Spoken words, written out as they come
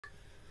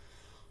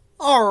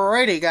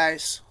Alrighty,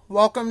 guys.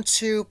 Welcome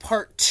to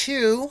part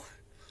 2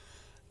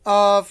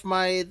 of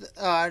my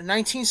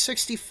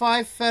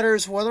 1965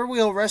 Fetters Weather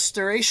Wheel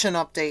Restoration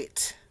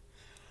update.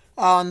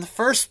 On the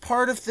first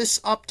part of this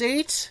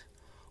update,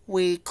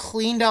 we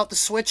cleaned out the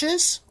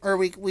switches, or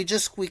we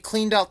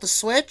cleaned out the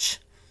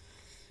switch,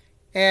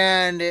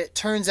 and it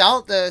turns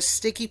out the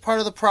sticky part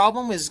of the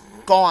problem is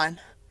gone.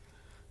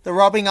 The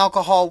rubbing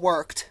alcohol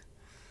worked.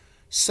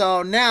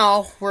 So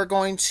now we're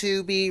going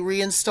to be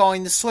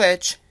reinstalling the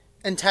switch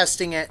and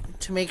testing it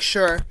to make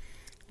sure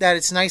that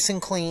it's nice and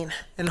clean,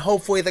 and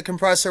hopefully the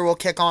compressor will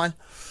kick on,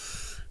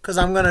 because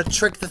I'm going to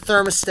trick the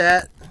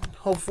thermostat,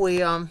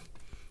 hopefully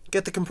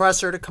get the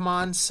compressor to come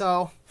on.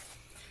 So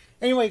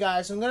anyway,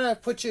 guys, I'm going to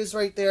put you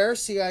right there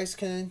so you guys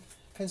can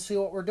see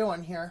what we're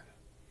doing here.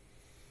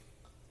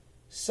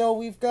 So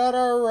we've got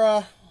our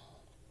well,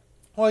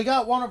 we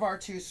got one of our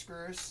two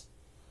screws.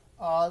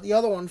 The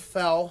other one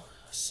fell,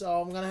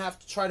 so I'm going to have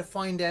to try to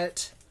find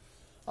it.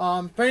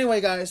 But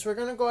anyway, guys, we're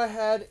going to go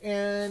ahead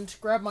and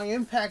grab my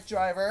impact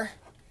driver,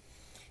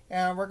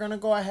 and we're going to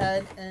go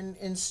ahead and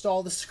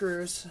install the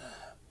screws,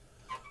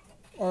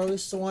 or at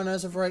least the one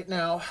as of right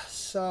now.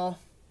 So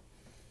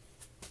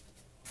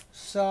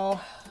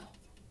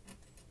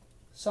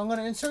I'm going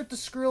to insert the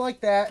screw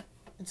like that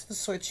into the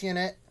switch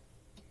unit.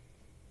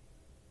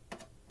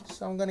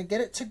 So I'm going to get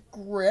it to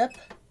grip,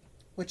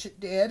 which it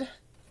did.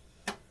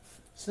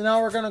 So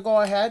now we're going to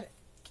go ahead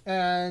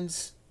and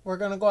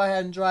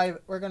drive.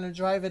 We're going to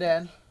drive it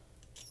in.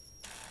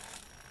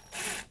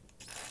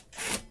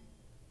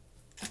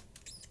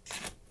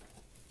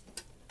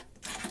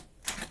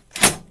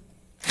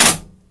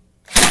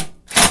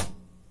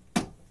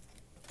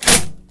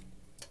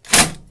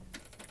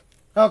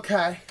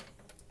 Okay.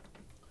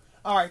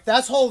 Alright,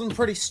 that's holding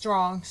pretty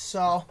strong,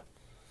 so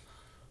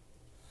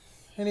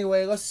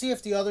anyway, let's see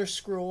if the other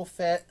screw will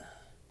fit.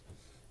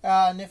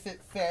 And if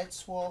it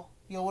fits, we'll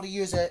be able to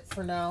use it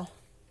for now.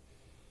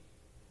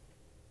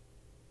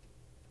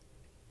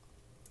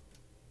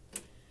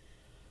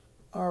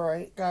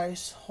 Alright,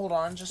 guys, hold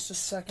on just a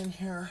second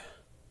here.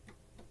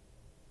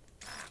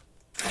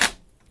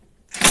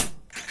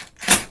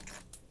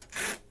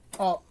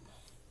 Oh.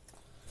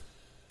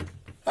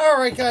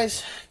 Alright,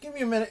 guys, give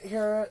me a minute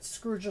here. That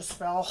screw just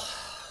fell.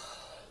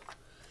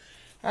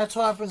 That's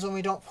what happens when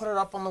we don't put it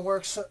up on the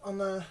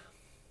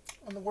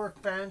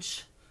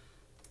workbench.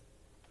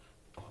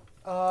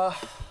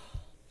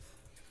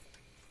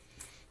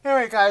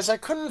 Anyway, guys, I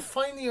couldn't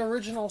find the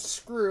original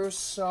screw,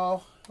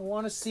 so I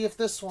want to see if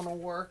this one will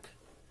work.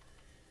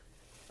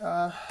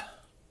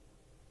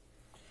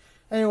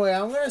 Anyway,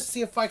 I'm going to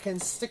see if I can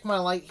stick my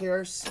light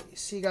here so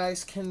you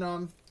guys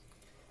can,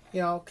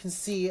 can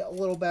see a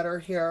little better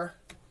here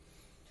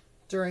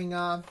during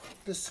the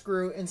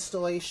screw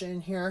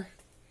installation here.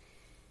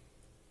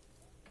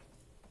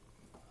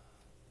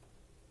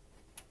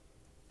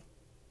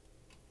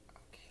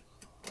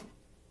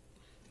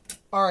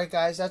 Alright,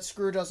 guys, that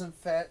screw doesn't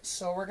fit,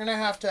 so we're going to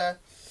have to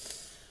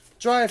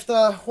drive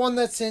the one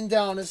that's in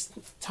down as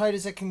tight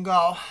as it can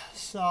go,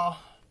 so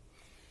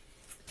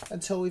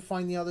until we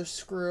find the other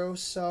screw.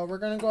 So we're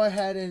going to go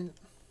ahead and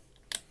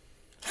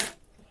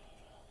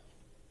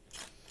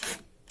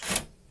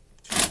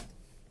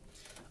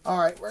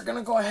alright, we're going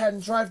to go ahead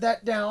and drive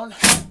that down.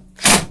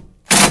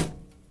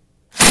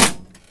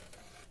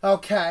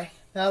 Okay,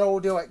 that'll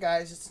do it,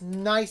 guys. It's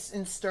nice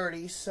and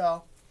sturdy.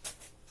 So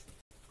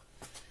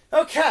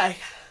okay,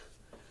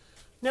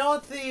 now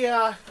that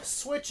the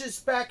switch is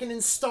back and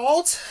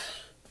installed,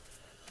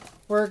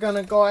 we're going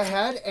to go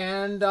ahead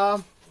and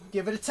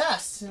give it a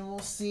test, and we'll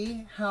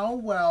see how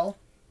well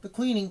the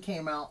cleaning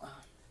came out.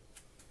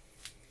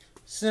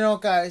 So now,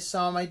 guys,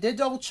 I did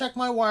double check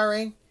my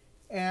wiring,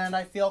 and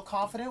I feel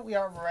confident we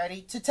are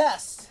ready to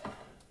test.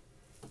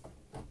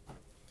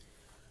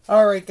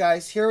 Alright,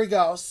 guys, here we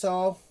go.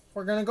 So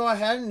we're going to go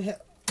ahead and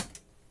hit.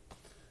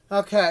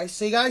 Okay,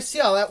 so you guys see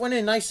how that went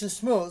in nice and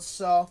smooth.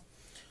 So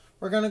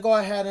we're going to go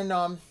ahead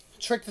and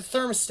trick the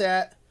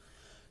thermostat.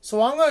 So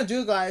what I'm going to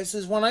do, guys,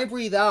 is when I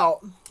breathe out,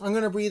 I'm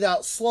going to breathe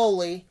out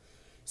slowly,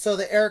 so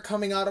the air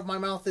coming out of my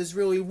mouth is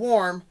really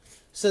warm,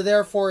 so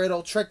therefore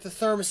it'll trick the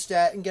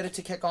thermostat and get it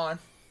to kick on.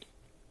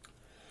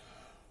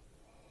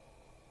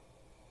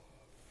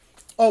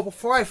 Oh,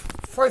 before I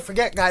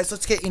forget, guys,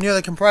 let's get you near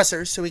the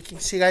compressor so you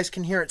guys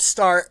can hear it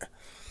start.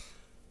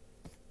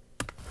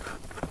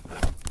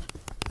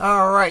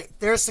 All right,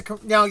 there's the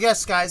now.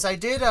 Yes, guys, I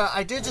did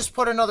just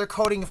put another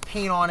coating of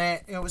paint on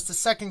it. It was the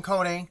second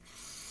coating.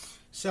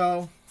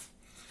 So,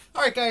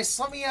 all right, guys,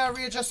 let me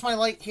readjust my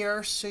light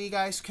here so you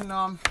guys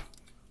can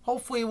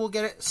hopefully we'll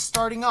get it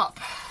starting up.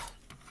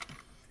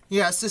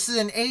 Yes, this is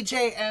an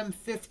AJM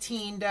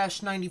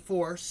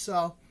 15-94.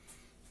 So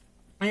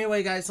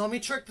anyway, guys, let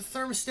me trick the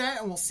thermostat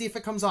and we'll see if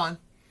it comes on.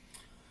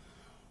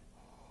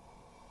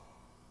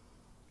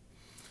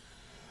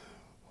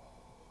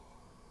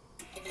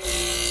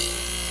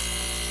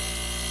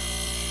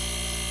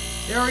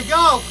 There we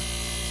go.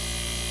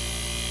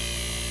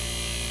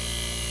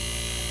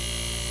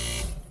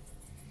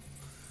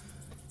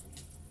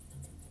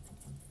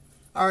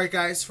 Alright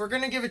guys, we're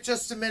going to give it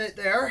just a minute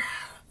there.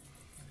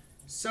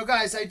 So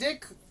guys,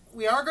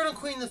 we are going to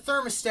clean the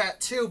thermostat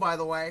too, by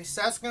the way.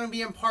 So that's going to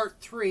be in part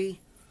 3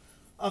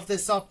 of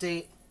this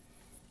update.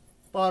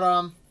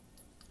 But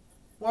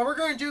what we're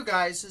going to do,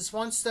 guys, is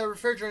once the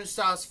refrigerant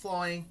stops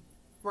flowing,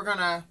 we're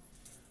going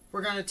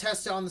to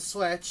test it on the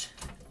switch.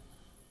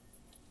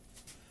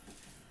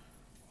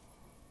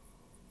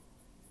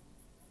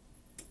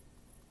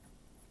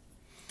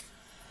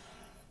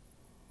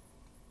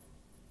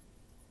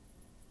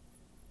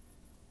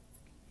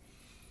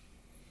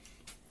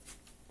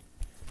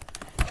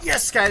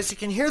 Yes, guys, you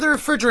can hear the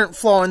refrigerant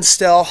flowing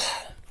still,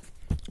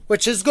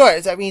 which is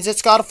good. That means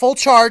it's got a full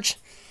charge.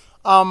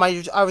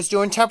 I was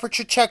doing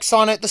temperature checks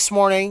on it this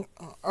morning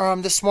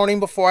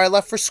before I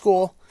left for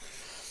school,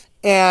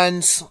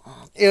 and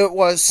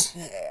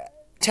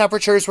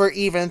temperatures were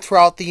even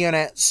throughout the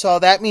unit. So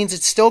that means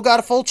it's still got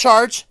a full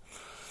charge,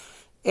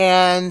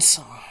 and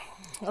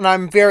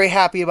I'm very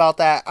happy about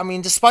that. I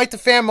mean, despite the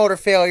fan motor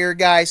failure,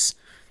 guys,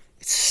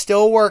 it's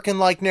still working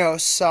like new.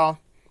 So.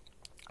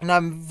 And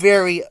I'm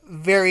very,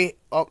 very...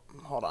 Oh,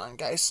 hold on,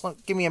 guys.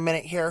 Give me a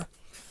minute here.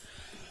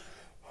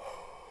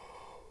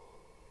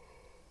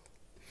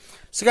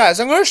 So,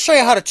 guys, I'm going to show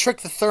you how to trick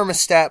the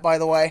thermostat, by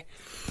the way.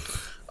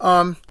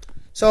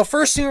 So,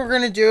 first thing we're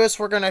going to do is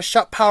we're going to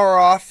shut power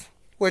off,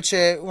 we're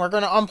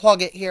going to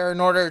unplug it here in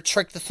order to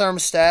trick the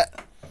thermostat.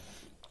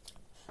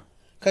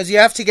 Because you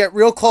have to get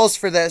real close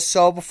for this.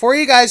 So, before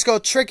you guys go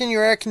tricking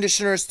your air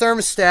conditioner's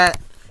thermostat,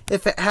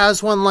 if it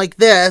has one like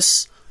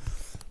this...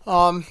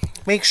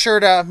 make sure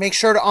to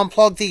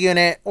unplug the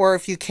unit, or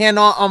if you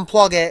cannot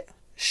unplug it,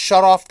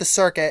 shut off the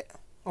circuit.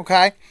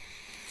 Okay,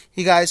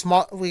 you guys,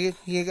 we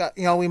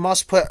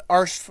must put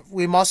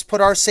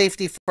our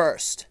safety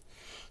first.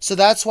 So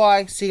that's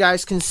why. So you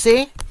guys can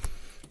see,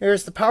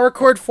 there's the power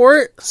cord for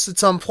it. So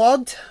it's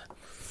unplugged.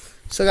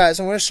 So guys,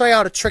 I'm going to show you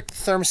how to trick the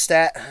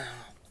thermostat.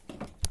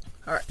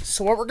 All right.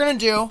 So what we're going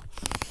to do,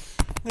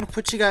 I'm going to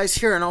put you guys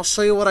here, and I'll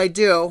show you what I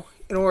do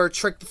in order to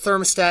trick the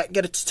thermostat,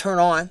 get it to turn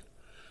on.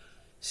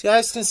 So you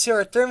guys can see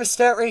our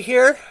thermostat right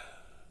here.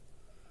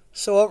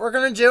 So what we're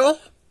gonna do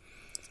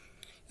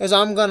is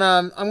I'm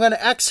gonna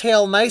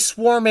exhale nice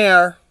warm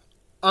air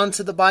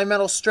onto the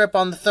bimetal strip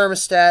on the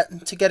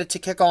thermostat to get it to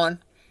kick on.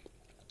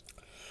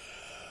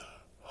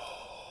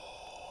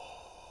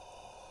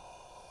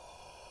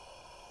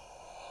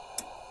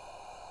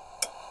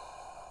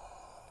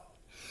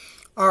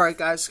 Alright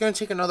guys, it's gonna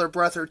take another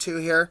breath or two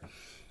here.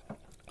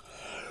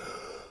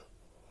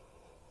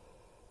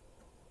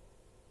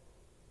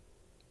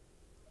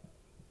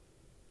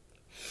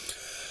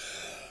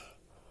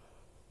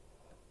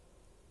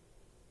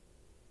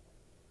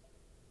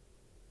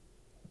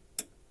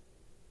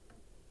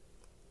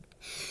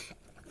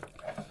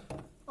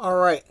 All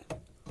right.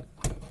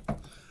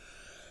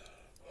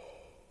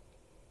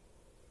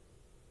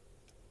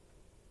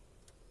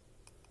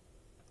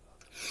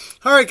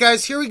 All right,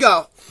 guys, here we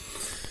go.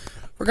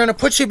 We're going to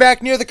put you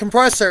back near the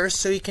compressor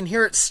so you can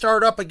hear it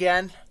start up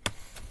again.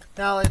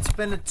 Now, it's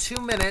been 2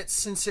 minutes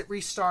since it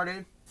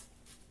restarted.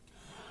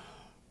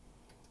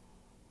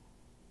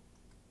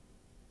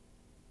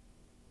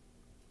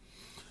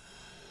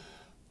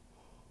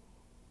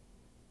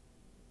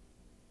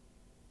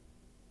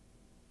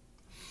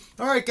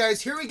 Alright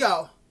guys, here we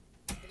go.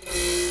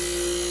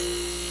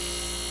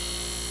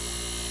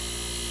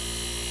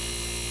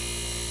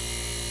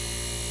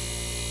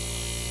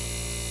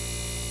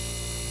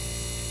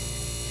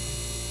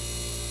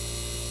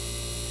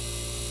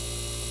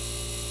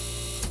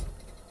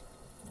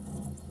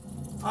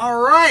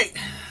 Alright.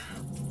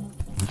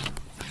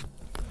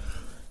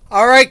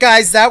 Alright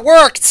guys, that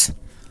worked.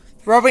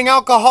 Rubbing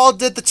alcohol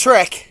did the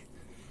trick.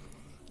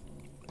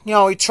 You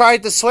know, we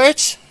tried the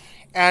switch.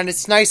 And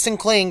it's nice and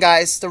clean,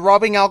 guys. The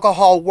rubbing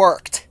alcohol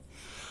worked.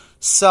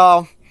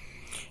 So,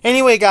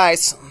 anyway,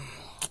 guys,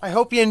 I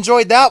hope you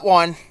enjoyed that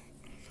one.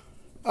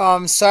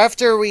 So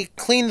after we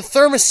clean the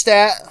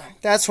thermostat,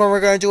 that's when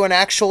we're going to do an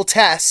actual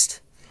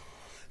test.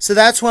 So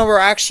that's when we're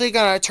actually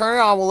going to turn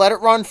it on. We'll let it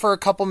run for a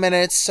couple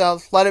minutes, so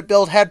let it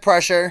build head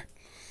pressure.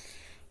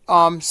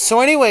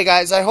 So anyway,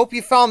 guys, I hope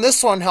you found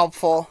this one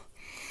helpful.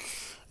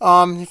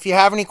 If you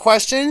have any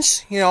questions,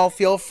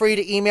 feel free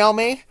to email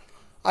me.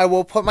 I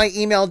will put my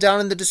email down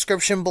in the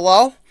description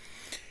below.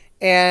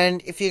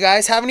 And if you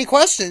guys have any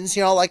questions,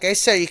 like I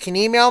said, you can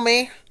email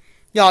me.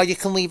 You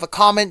can leave a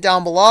comment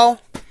down below.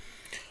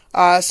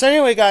 So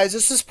anyway, guys,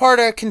 this is part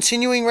of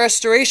continuing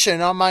restoration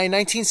on my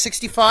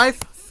 1965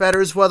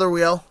 Fetters weather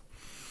wheel.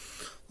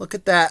 Look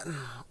at that.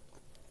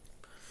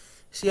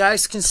 So you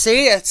guys can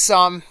see it's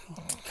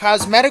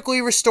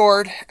cosmetically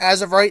restored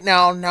as of right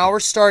now. Now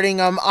we're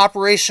starting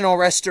operational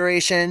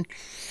restoration.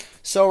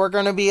 So we're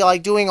going to be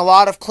doing a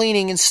lot of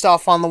cleaning and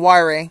stuff on the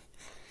wiring.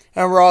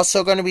 And we're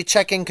also going to be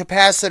checking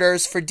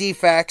capacitors for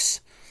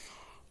defects.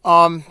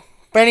 But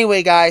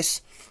anyway,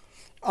 guys.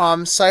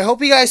 So I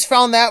hope you guys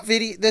found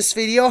this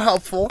video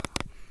helpful.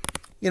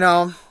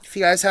 If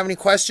you guys have any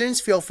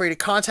questions, feel free to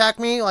contact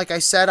me. Like I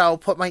said, I'll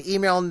put my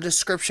email in the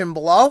description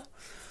below.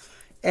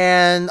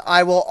 And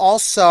I will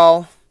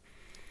also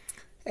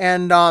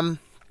And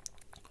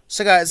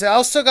so guys, I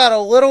also got a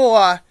little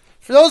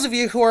for those of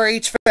you who are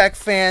HVAC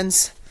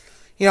fans,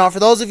 you know, for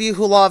those of you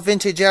who love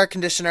vintage air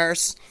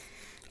conditioners,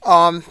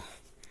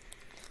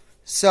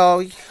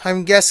 so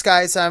I guess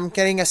guys, I'm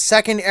getting a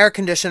second air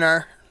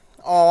conditioner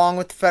along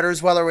with the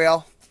Fedor's weather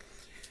wheel.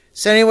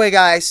 So anyway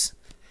guys,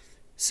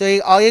 so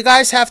all you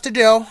guys have to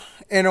do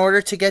in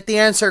order to get the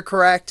answer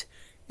correct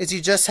is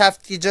you just have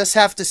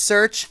to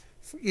search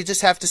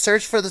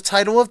for the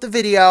title of the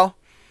video.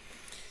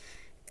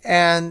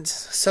 And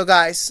so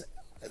guys,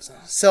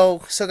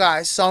 so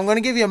I'm going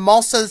to give you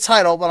most of the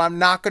title, but I'm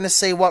not going to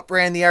say what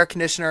brand the air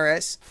conditioner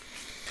is.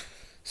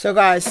 So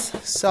guys,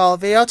 so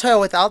video title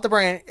without the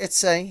brand,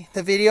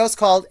 the video is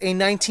called a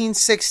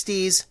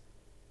 1960s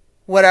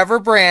whatever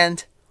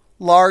brand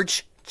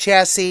large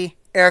chassis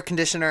air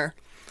conditioner.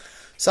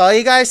 So all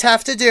you guys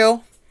have to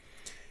do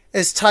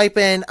is type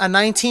in a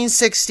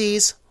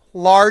 1960s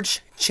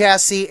large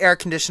chassis air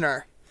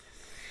conditioner.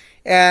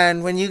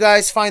 And when you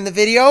guys find the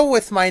video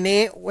with my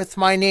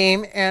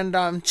name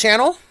and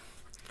channel,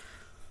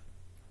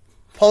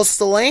 post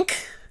the link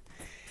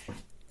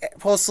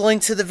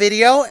to the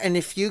video, and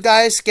if you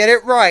guys get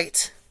it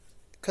right,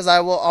 because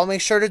I'll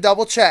make sure to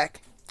double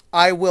check,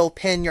 I will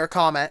pin your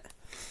comment.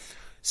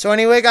 So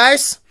anyway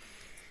guys,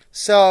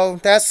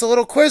 so that's the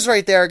little quiz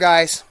right there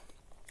guys.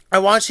 I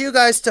want you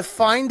guys to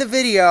find the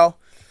video.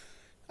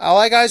 All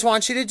I guys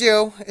want you to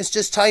do is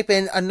just type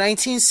in a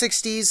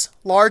 1960s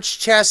large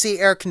chassis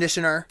air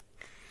conditioner.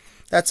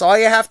 That's all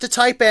you have to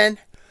type in,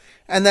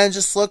 and then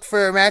just look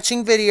for a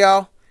matching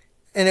video,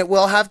 and it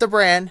will have the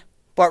brand.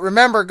 But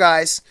remember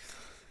guys,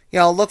 you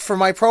know, look for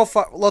my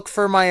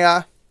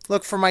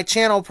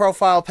channel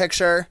profile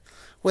picture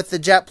with the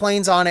jet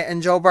planes on it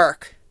and Joe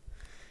Burke.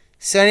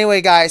 So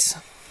anyway guys,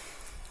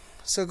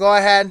 so go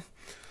ahead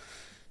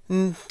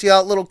and do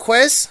that little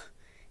quiz,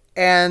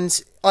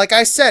 and like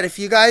I said, if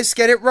you guys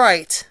get it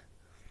right,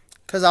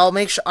 because I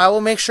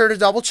will make sure to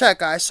double check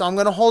guys, so I'm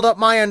going to hold up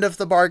my end of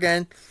the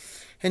bargain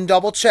and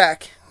double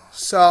check.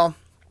 So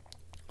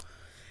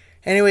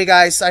anyway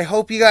guys, I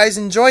hope you guys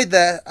enjoyed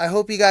that.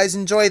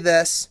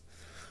 This.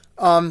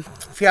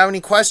 If you have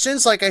any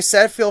questions, like I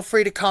said, feel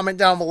free to comment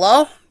down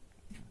below.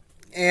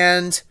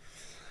 And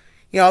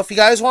you know, if you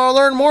guys want to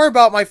learn more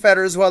about my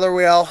Fedor's weather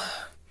wheel,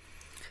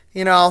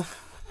 you know,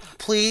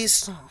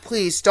 please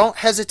don't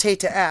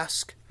hesitate to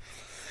ask.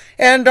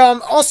 And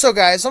also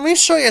guys, let me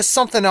show you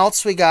something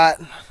else we got.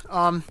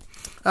 I'm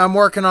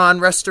working on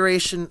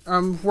restoration.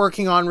 I'm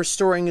working on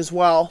restoring as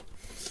well.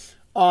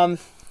 So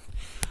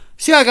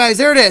yeah guys,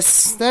 there it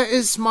is. That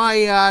is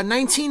my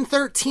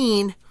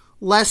 1913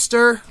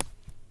 Lester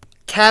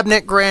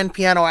cabinet grand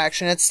piano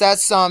action.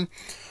 That's the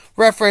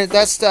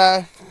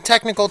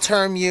technical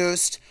term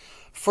used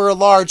for a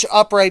large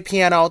upright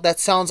piano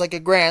that sounds like a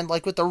grand,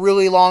 like with the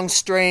really long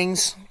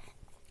strings,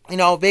 you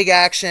know, big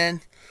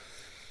action,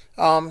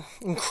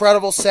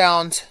 incredible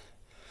sound.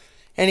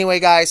 Anyway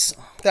guys,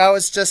 that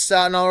was just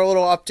another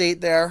little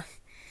update there.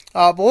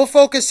 But we'll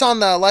focus on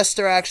the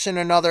Lester action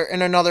in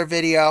another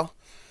video.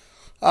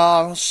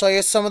 I'll show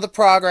you some of the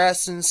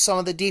progress and some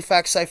of the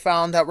defects I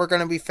found that we're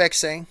going to be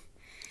fixing.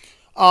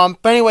 But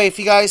anyway, if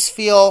you guys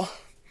feel,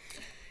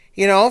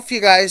 the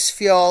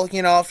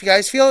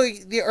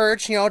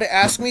urge, to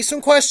ask me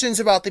some questions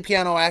about the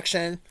piano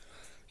action,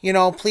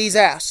 please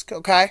ask,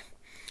 okay?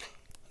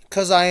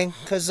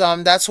 Because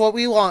that's what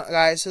we want,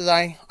 guys. Is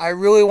I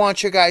really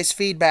want your guys'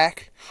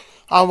 feedback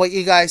on what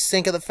you guys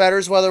think of the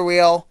Fedor's weather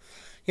wheel,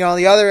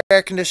 the other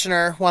air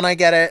conditioner when I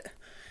get it,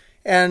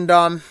 and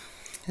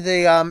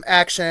the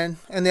action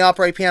and the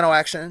upright piano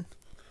action.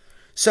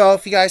 So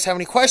if you guys have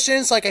any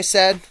questions, like I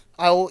said,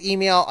 I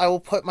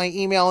will put my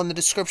email in the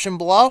description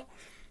below,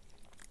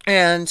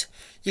 and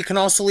you can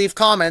also leave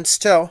comments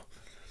too,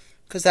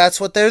 because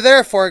that's what they're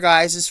there for,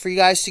 guys, is for you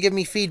guys to give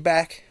me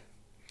feedback.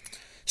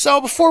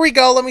 So before we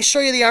go, let me show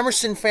you the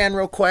Emerson fan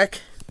real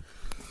quick.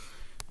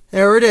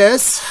 There it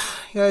is.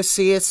 You guys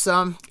see it's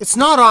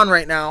not on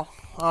right now.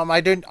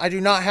 I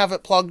do not have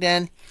it plugged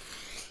in.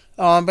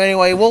 But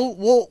anyway,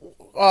 we'll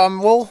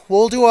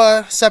do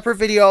a separate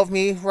video of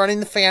me running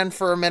the fan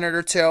for a minute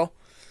or two.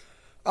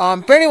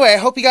 But anyway, I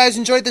hope you guys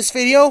enjoyed this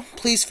video.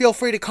 Please feel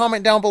free to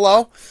comment down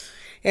below.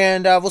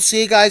 And we'll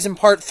see you guys in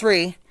part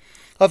 3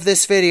 of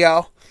this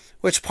video.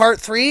 Which part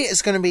 3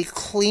 is going to be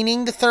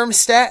cleaning the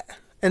thermostat.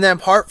 And then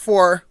part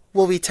 4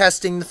 will be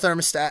testing the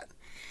thermostat.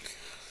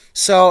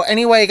 So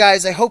anyway,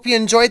 guys, I hope you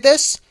enjoyed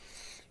this.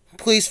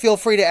 Please feel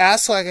free to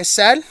ask, like I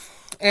said.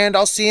 And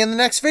I'll see you in the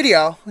next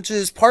video, which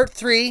is part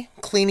 3,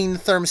 cleaning the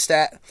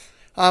thermostat,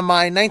 on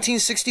my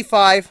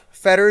 1965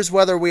 Fedor's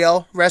weather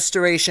wheel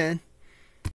restoration.